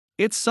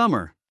It's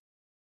summer,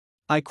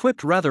 I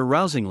quipped rather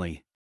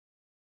rousingly.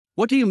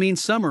 What do you mean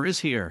summer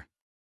is here?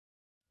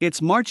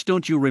 It's March.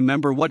 Don't you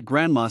remember what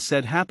Grandma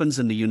said happens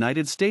in the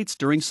United States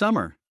during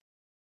summer?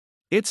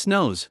 It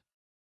snows.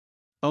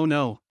 Oh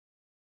no.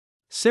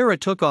 Sarah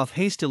took off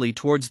hastily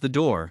towards the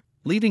door,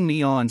 leaving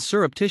me on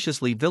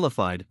surreptitiously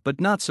vilified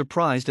but not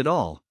surprised at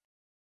all.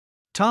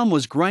 Tom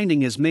was grinding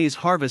his maize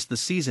harvest the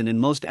season in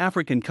most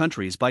African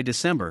countries by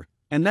December,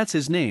 and that's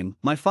his name,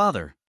 my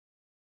father.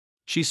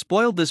 She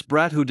spoiled this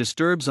brat who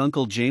disturbs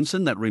Uncle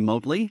Jameson that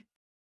remotely?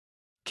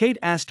 Kate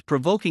asked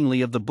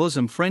provokingly of the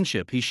bosom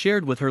friendship he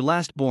shared with her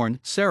last-born,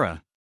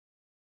 Sarah.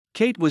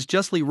 Kate was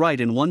justly right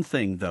in one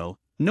thing though,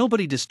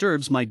 nobody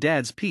disturbs my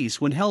dad's peace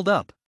when held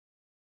up.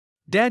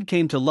 Dad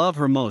came to love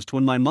her most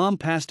when my mom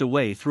passed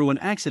away through an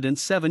accident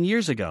 7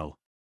 years ago.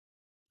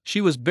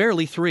 She was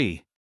barely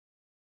 3.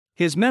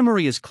 His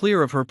memory is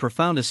clear of her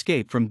profound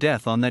escape from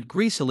death on that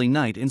greasily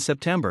night in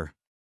September.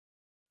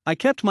 I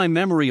kept my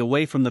memory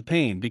away from the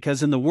pain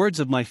because, in the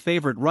words of my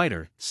favorite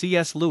writer,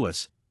 C.S.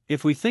 Lewis,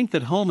 if we think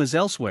that home is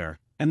elsewhere,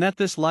 and that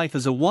this life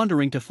is a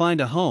wandering to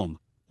find a home,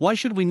 why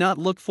should we not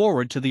look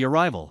forward to the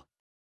arrival?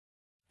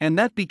 And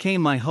that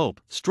became my hope,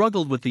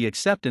 struggled with the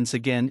acceptance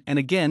again and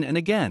again and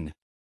again.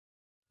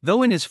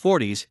 Though in his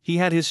 40s, he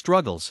had his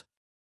struggles.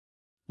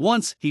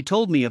 Once, he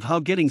told me of how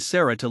getting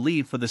Sarah to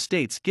leave for the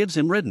States gives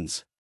him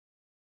riddance.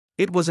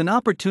 It was an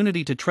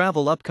opportunity to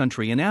travel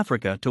upcountry in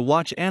Africa to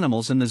watch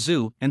animals in the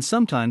zoo and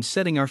sometimes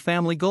setting our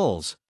family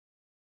goals.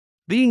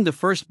 Being the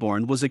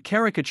firstborn was a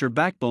caricature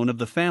backbone of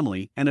the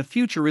family and a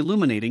future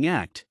illuminating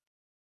act.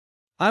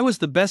 I was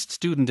the best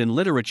student in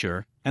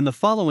literature, and the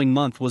following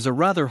month was a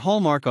rather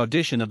hallmark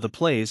audition of the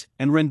plays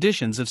and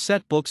renditions of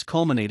set books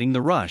culminating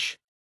the rush.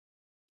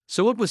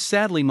 So it was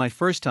sadly my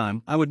first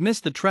time I would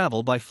miss the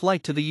travel by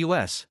flight to the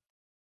U.S.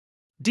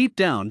 Deep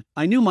down,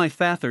 I knew my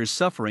father's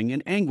suffering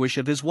and anguish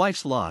of his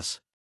wife's loss.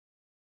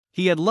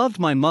 He had loved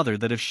my mother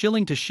that of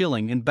shilling to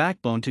shilling and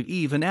backbone to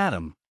Eve and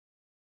Adam.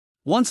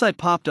 Once I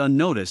popped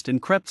unnoticed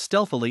and crept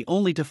stealthily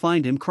only to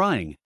find him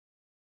crying.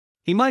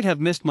 He might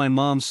have missed my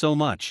mom so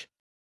much.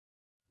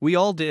 We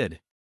all did.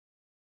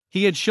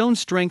 He had shown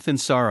strength in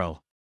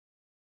sorrow.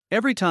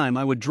 Every time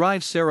I would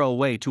drive Sarah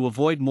away to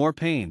avoid more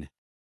pain.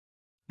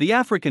 The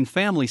African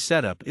family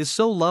setup is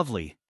so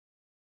lovely.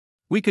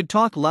 We could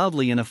talk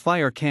loudly in a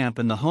fire camp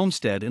in the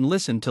homestead and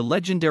listen to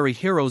legendary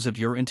heroes of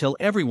yore until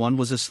everyone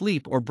was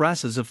asleep or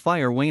brasses of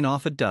fire wane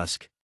off at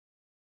dusk.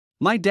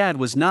 My dad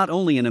was not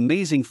only an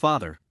amazing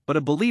father, but a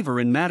believer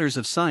in matters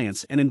of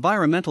science and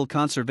environmental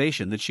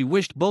conservation that she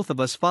wished both of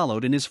us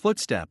followed in his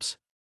footsteps.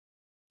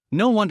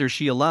 No wonder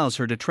she allows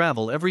her to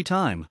travel every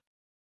time.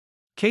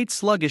 Kate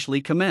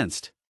sluggishly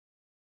commenced.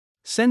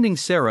 Sending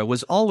Sarah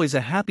was always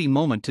a happy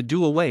moment to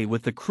do away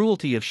with the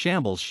cruelty of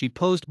shambles she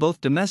posed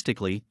both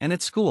domestically and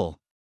at school.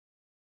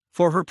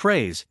 For her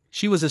praise,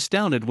 she was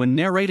astounded when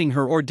narrating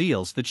her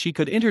ordeals that she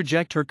could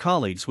interject her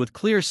colleagues with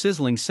clear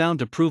sizzling sound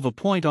to prove a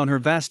point on her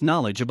vast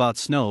knowledge about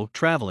snow,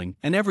 traveling,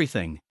 and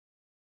everything.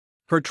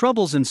 Her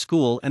troubles in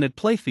school and at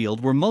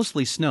Playfield were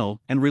mostly snow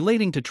and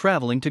relating to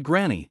traveling to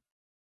Granny.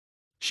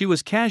 She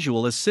was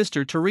casual as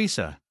Sister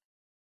Teresa.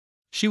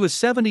 She was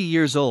 70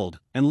 years old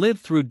and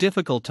lived through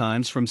difficult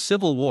times from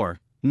Civil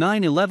War,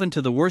 9/11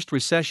 to the worst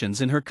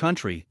recessions in her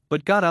country,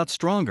 but got out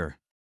stronger.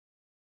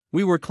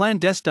 We were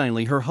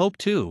clandestinely her hope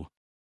too.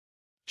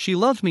 She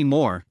loved me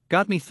more,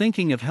 got me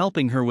thinking of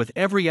helping her with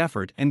every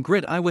effort and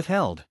grit I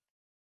withheld.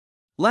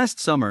 Last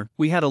summer,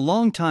 we had a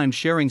long time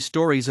sharing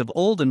stories of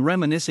old and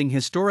reminiscing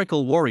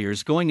historical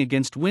warriors going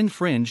against wind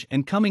fringe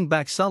and coming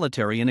back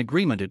solitary in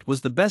agreement. It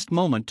was the best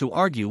moment to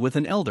argue with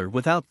an elder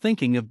without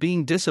thinking of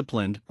being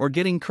disciplined or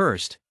getting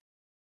cursed.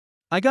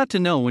 I got to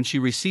know when she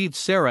received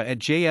Sarah at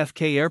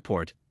JFK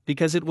Airport,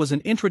 because it was an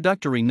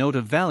introductory note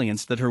of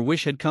valiance that her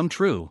wish had come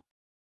true.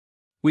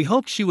 We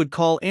hoped she would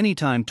call any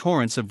time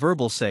torrents of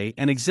verbal say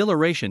and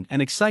exhilaration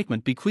and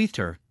excitement bequeathed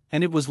her,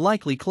 and it was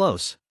likely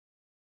close.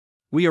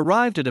 We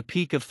arrived at a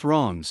peak of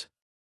throngs.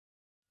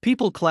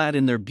 People clad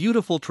in their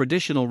beautiful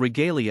traditional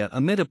regalia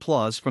amid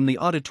applause from the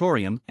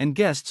auditorium and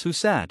guests who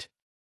sat.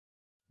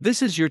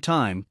 This is your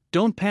time,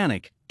 don't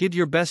panic, give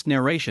your best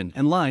narration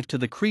and live to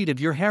the creed of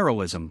your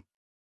heroism.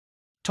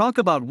 Talk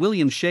about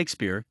William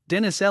Shakespeare,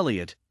 Dennis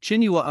Eliot,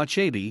 Chinua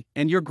Achebe,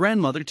 and your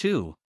grandmother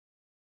too.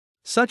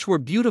 Such were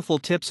beautiful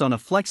tips on a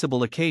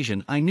flexible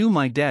occasion. I knew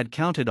my dad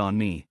counted on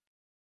me.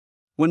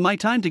 When my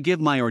time to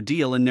give my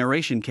ordeal and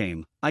narration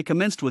came, I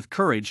commenced with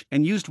courage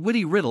and used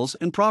witty riddles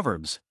and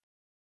proverbs.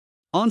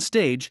 On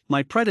stage,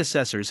 my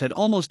predecessors had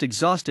almost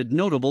exhausted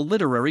notable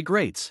literary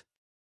greats.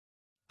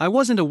 I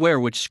wasn't aware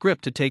which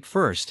script to take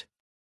first.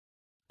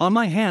 On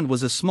my hand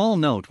was a small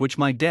note which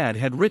my dad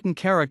had written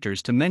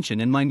characters to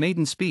mention in my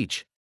maiden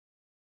speech.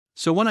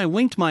 So when I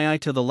winked my eye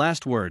to the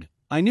last word,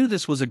 I knew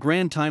this was a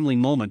grand timely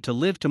moment to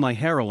live to my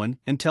heroine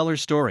and tell her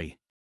story.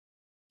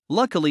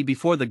 Luckily,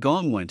 before the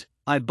gong went,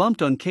 I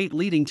bumped on Kate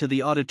leading to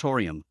the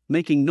auditorium,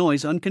 making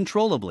noise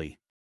uncontrollably.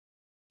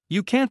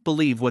 You can't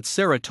believe what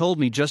Sarah told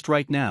me just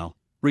right now.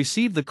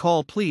 Receive the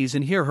call please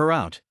and hear her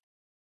out.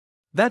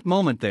 That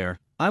moment there,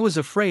 I was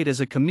afraid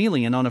as a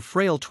chameleon on a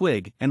frail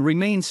twig and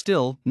remained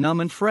still, numb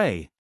and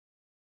fray.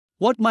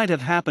 What might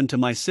have happened to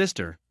my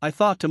sister, I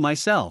thought to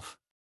myself.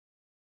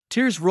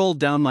 Tears rolled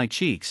down my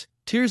cheeks,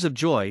 tears of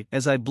joy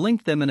as I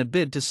blinked them in a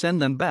bid to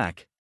send them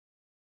back.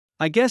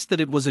 I guessed that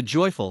it was a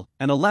joyful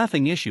and a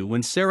laughing issue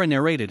when Sarah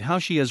narrated how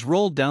she has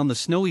rolled down the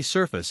snowy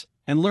surface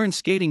and learned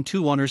skating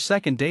too on her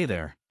second day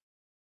there.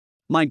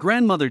 My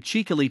grandmother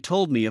cheekily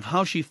told me of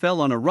how she fell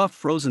on a rough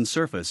frozen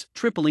surface,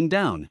 tripling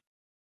down.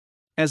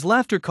 As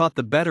laughter caught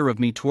the better of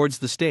me towards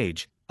the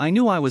stage, I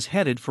knew I was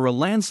headed for a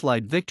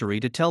landslide victory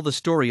to tell the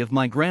story of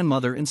my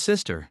grandmother and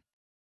sister.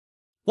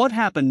 What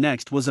happened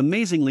next was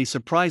amazingly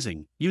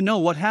surprising. You know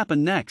what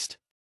happened next?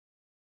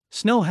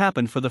 Snow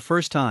happened for the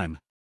first time.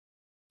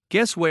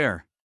 Guess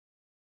where?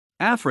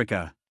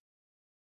 Africa.